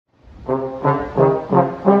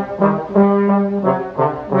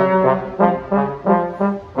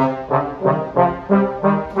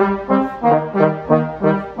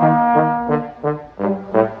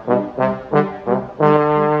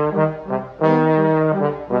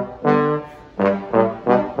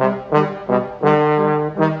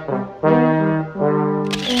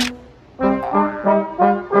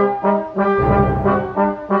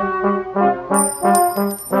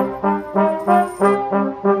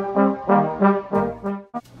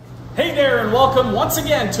welcome once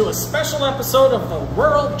again to a special episode of the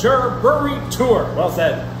Rural Juror Brewery Tour. Well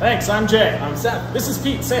said. Thanks, I'm Jay. I'm Seth. This is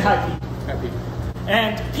Pete. Say hi, Pete. Hi, Pete.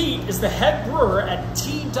 And Pete is the head brewer at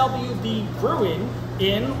TWB Brewing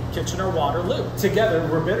in Kitchener-Waterloo. Together,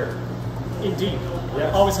 we're bitter. Indeed.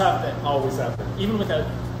 Yes. Always have been. Always have been. Even without.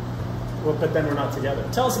 Well, but then we're not together.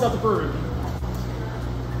 Tell us about the brewery, Pete.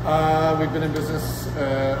 We've been in business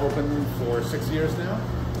open for 6 years now,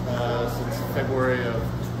 since February of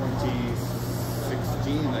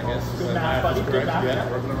 2016, I guess. Good math, buddy. Good math. Yeah,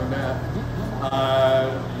 working on my math.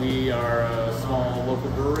 We are a small local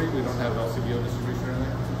brewery. We don't have LCBO distribution or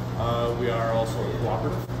anything. We are also a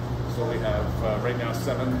cooperative. So we have right now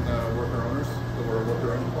 7 worker owners. So we're a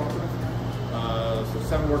worker owned cooperative. So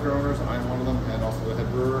 7 worker owners. I'm one of them, and also the head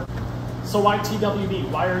brewer. So why TWB?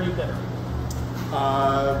 Why are you bitter?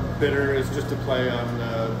 Bitter is just a play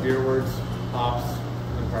on beer words, hops,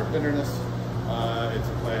 and part bitterness. It's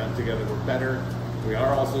a play on together we're better. We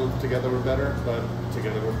are also together we're better, but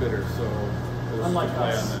together we're bitter. So unlike a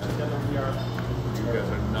play us, on that. together we are. You guys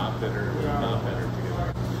are not bitter. We're not better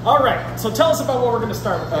together. All right. So tell us about what we're going to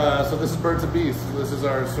start with. So this is Birds of Bees. So this is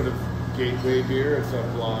our sort of gateway beer. It's a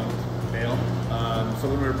blonde ale. So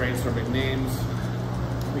when we were brainstorming names,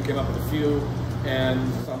 we came up with a few.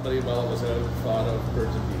 And somebody, while it was out, thought of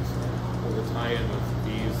Birds and Bees. With a tie-in of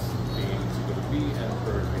bees being TWB and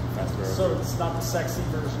birds being faster. So it's not the sexy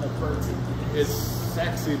version of Birds and Bees. It's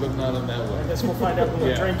sexy, but not in that way. I guess we'll find out when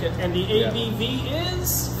we drink it. And the ABV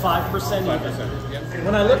is 5% even. 5%. Yep.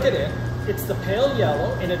 When I look at it, it's the pale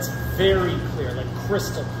yellow, and it's very clear, like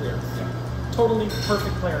crystal clear. Yeah. Totally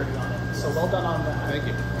perfect clarity on it. So well done on that. Thank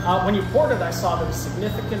you. When you poured it, I saw there was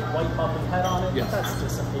significant white bubbly head on it. Yes. But that's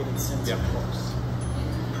dissipated since, Yep. of course.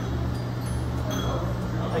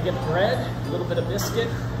 I get bread, a little bit of biscuit.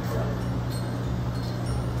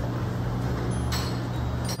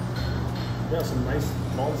 Yeah, some nice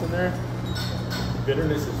malts in there. The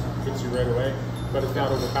bitterness hits you right away, but it's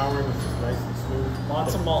not overpowering. It's just nice and smooth.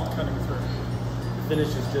 Lots of malt cutting through. The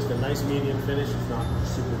finish is just a nice medium finish. It's not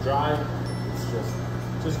super dry. It's just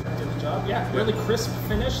Did the job. Yeah, really crisp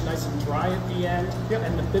finish, nice and dry at the end. Yep.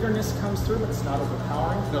 And the bitterness comes through, but it's not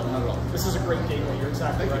overpowering. No, not at all. This is a great gateway. You're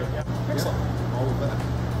exactly Thank right. you. Yeah. Excellent. All of that.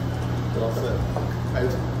 Well said.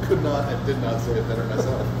 I could not and did not say it better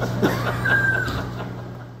myself.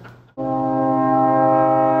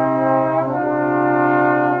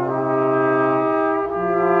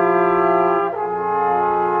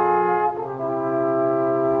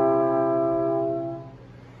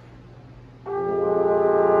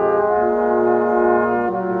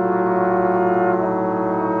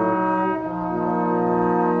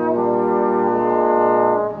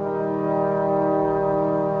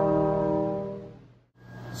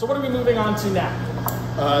 So what are we moving on to now?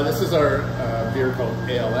 This is our beer called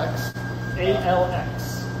ALX.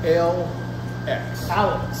 ALX. ALX.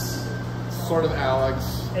 Alex. Sort of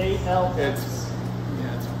Alex. ALX.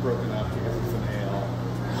 It's broken up because it's an ale.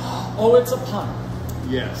 Oh, it's a pun.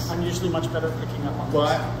 Yes. I'm usually much better at picking up on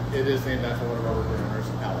But it is named after one of our worker owners,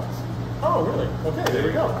 Alex. this. Oh, really? Okay, there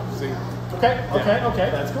we go. See? Okay.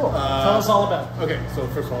 That's cool. Tell us all about it. Okay, so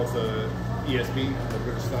first of all, it's a ESB, a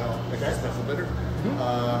British style extra special bitter,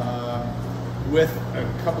 with a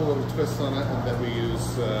couple of twists on it, and that we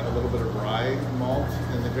use a little bit of rye malt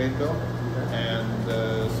in the grain bill, and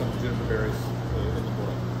some juniper berries in the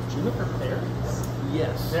boil. Juniper berries?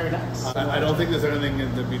 Yes. Very nice. I don't think there's anything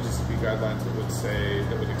in the BGCP guidelines that would say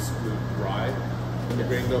that would exclude rye in the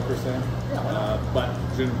grain bill per se. Yeah, but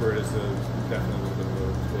juniper is definitely a little bit of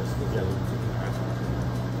a twist.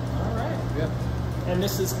 All right. Yeah. And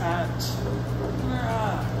this is at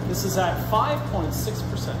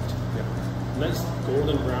 5.6%. Yeah. nice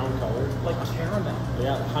golden brown color. Like caramel.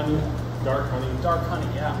 Yeah, honey, dark honey. Dark honey,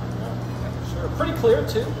 yeah. Sure. Pretty clear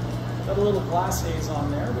too. Got a little glass haze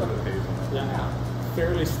on there, A but little bit of haze on it. Yeah,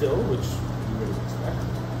 fairly still, which you would expect.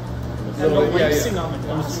 and no yeah, racing yeah. on the I'm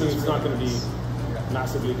glass. assuming it's not going to be Yeah.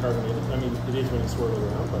 massively carbonated. I mean, it is when you swirl it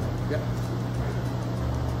around, but Yeah.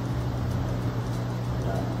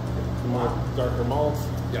 more darker malts,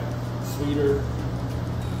 Yeah. sweeter.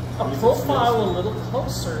 A profile a little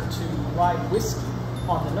closer to rye whiskey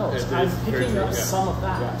on the nose. It is I'm very picking true, up yeah. some of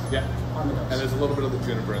that Yeah. on the nose. And there's a little bit of the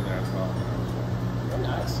juniper in there as well. Very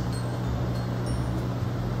nice.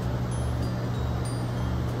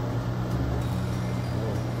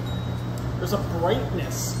 There's a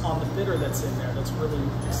brightness on the bitter that's in there that's really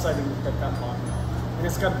exciting to pick up on. And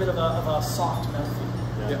it's got a bit of a soft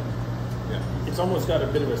mouthfeel. Yeah. Yeah. It's almost got a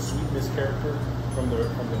bit of a sweetness character from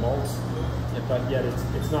the malts, but yet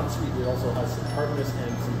it's not sweet. It also has some tartness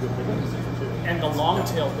and some good bitterness in it too. And the long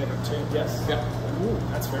tail bitter too. Yes. Yeah. Ooh,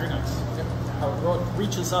 that's very nice. Yeah. how it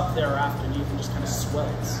reaches up thereafter and even just kind of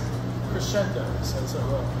swells. Crescendo, says it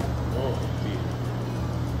will. Oh, indeed.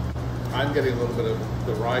 I'm getting a little bit of,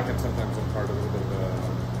 the rye can sometimes impart a little bit of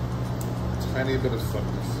a tiny bit of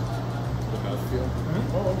sweetness to the mouthfeel.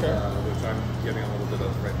 Oh, okay. Which I'm getting a little bit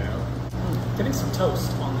of right now. Getting some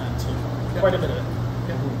toast on that too. Yeah. Quite a bit of it.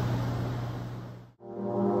 Yeah.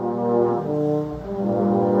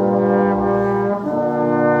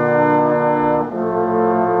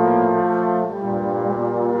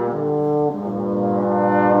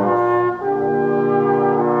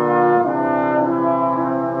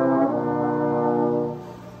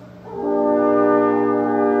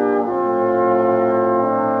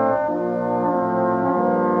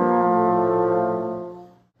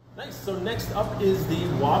 So next up is the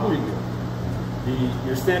Wobbly beer.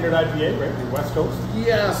 Your standard IPA, right? Your West Coast?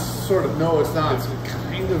 Yes, sort of. No, it's not. It's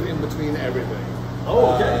kind of in between everything.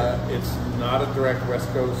 Oh, okay. It's not a direct West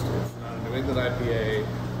Coast. It's not a New England IPA.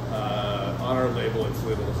 On our label, it's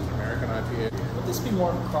labeled as an American IPA. Would this be more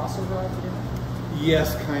of a crossover IPA?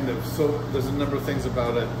 Yes, kind of. So there's a number of things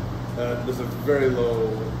about it. There's a very low,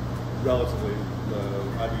 relatively low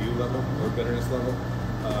IBU level or bitterness level.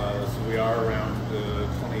 So we are around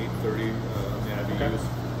 28, 30 in the IBUs.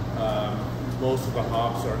 Okay. Most of the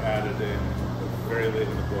hops are added in very late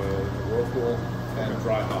in the boil in the whirlpool and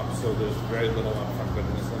dry hops. So there's very little upfront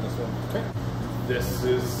bitterness on this one. Okay. This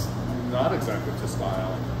is not exactly to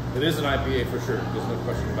style. It is an IPA for sure. There's no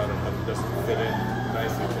question about it. But it doesn't fit in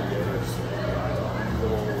nicely to the others.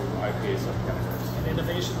 Little IPA subcategories. And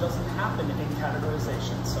innovation doesn't happen in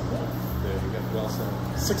categorization. So There you go. Well said.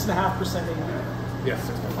 6.5% ABV. Yes,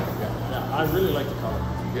 6.5. Yeah. Yeah, I really like the color.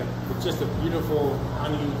 Yeah. It's just a beautiful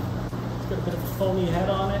honey. It's got a bit of a foamy head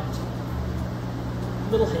on it.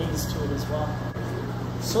 A little haze to it as well.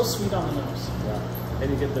 So sweet on the nose. Yeah.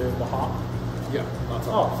 And you get the hop. Yeah. Lots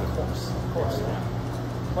of Oh, hops. of course, yeah.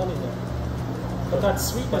 Plenty there. But that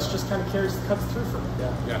sweetness just kind of cuts through for me.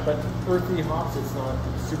 Yeah. Yeah. But earthy hops, it's not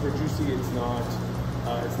super juicy. It's not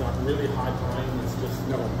really high pine. It's just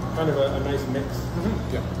kind of a nice mix.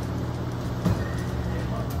 Yeah.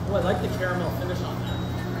 Oh, I like the caramel finish on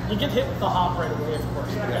that. You get hit with the hop right away, of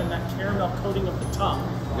course. Yeah. And that caramel coating of the tongue,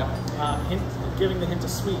 giving the hint of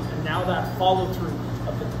sweet. And now that follow through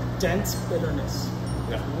of the dense bitterness.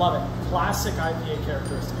 Yeah. Love it. Classic IPA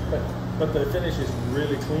characteristic. But the finish is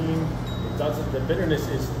really clean. It doesn't. The bitterness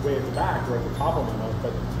is way at the back or at the top of my mouth,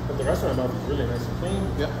 but the rest of my mouth is really nice and clean.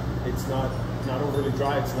 Yeah. It's not overly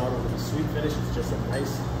dry. It's not overly sweet finish. It's just a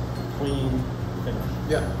nice, clean finish.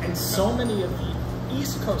 Yeah. And so many of the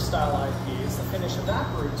East Coast style IPAs, the finish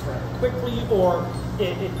evaporates rather quickly, or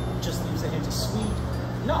it just leaves a hint of sweet.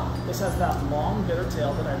 No, this has that long bitter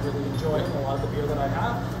tail that I really enjoy in a lot of the beer that I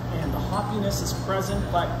have, and the hoppiness is present,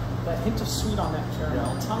 but that hint of sweet on that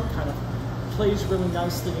caramel tongue kind of plays really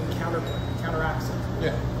nicely and counteracts it.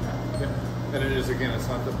 Yeah. Yeah. And it is, again, it's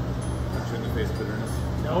not the punch in the face bitterness.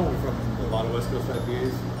 No. From a lot of West Coast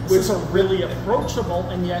IPAs. This is a really approachable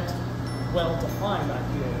and yet well-defined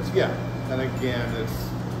IPA as well. Yeah. And again, it's,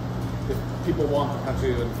 if people want the punch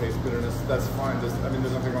in the face bitterness, that's fine. There's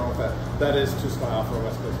nothing wrong with that. That is to style for a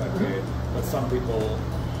West Coast IPA. But some people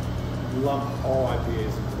lump all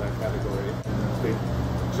IPAs into that category. And they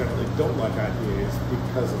generally don't like IPAs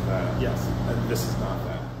because of that. Yes. And this is not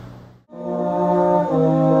that.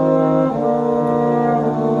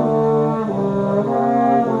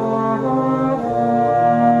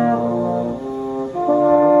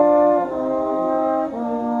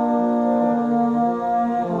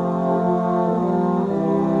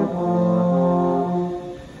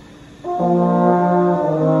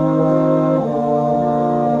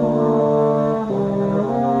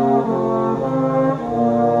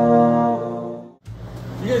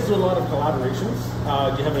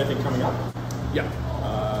 Do you have anything coming up? Yeah.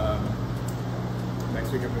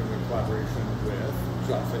 Next week I'm doing a collaboration with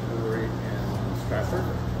Juniper Brewery in Stratford.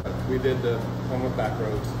 We did the one with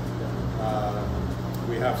Backroads.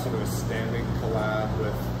 We have sort of a standing collab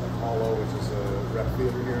with Apollo, which is a rep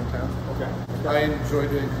theater here in town. Okay. I enjoy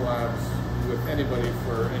doing collabs with anybody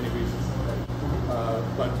for any reason.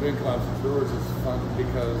 But doing collabs with brewers is fun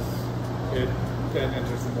because it then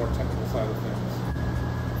enters the more technical side of things.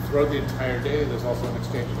 Throughout the entire day, there's also an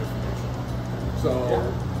exchange of information. So,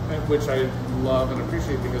 which I love and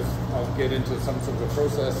appreciate because I'll get into some sort of a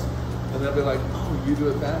process and they'll be like, oh, you do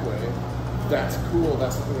it that way. That's cool.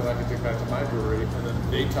 That's something that I can take back to my brewery. And then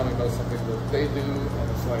they tell me about something that they do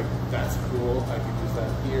and it's like, that's cool. I can use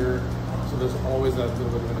that here. So there's always that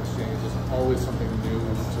little bit of an exchange. There's always something new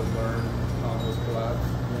to learn on those collabs.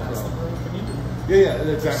 That's the brewing community.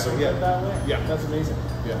 Yeah, exactly. That way. Yeah. That's amazing.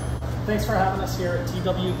 Yeah. Thanks for having us here at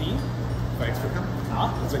TWB. thanks for coming.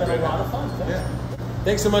 It's been a lot of fun. Thanks. Yeah.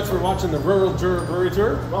 Thanks so much for watching the Rural Juror Brewery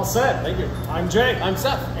Tour. Well said. Thank you. I'm Jay. I'm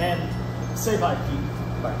Seth. And say bye, Pete.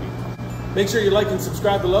 Bye, Pete. Make sure you like and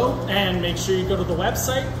subscribe below. And make sure you go to the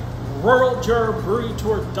website,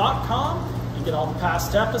 ruraljurorbrewerytour.com. You get all the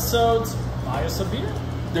past episodes. Buy us a beer.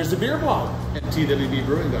 There's a beer blog. And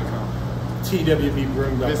TWBbrewing.com.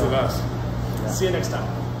 TWBbrewing.com. Visit us. See you next time.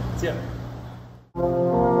 See ya.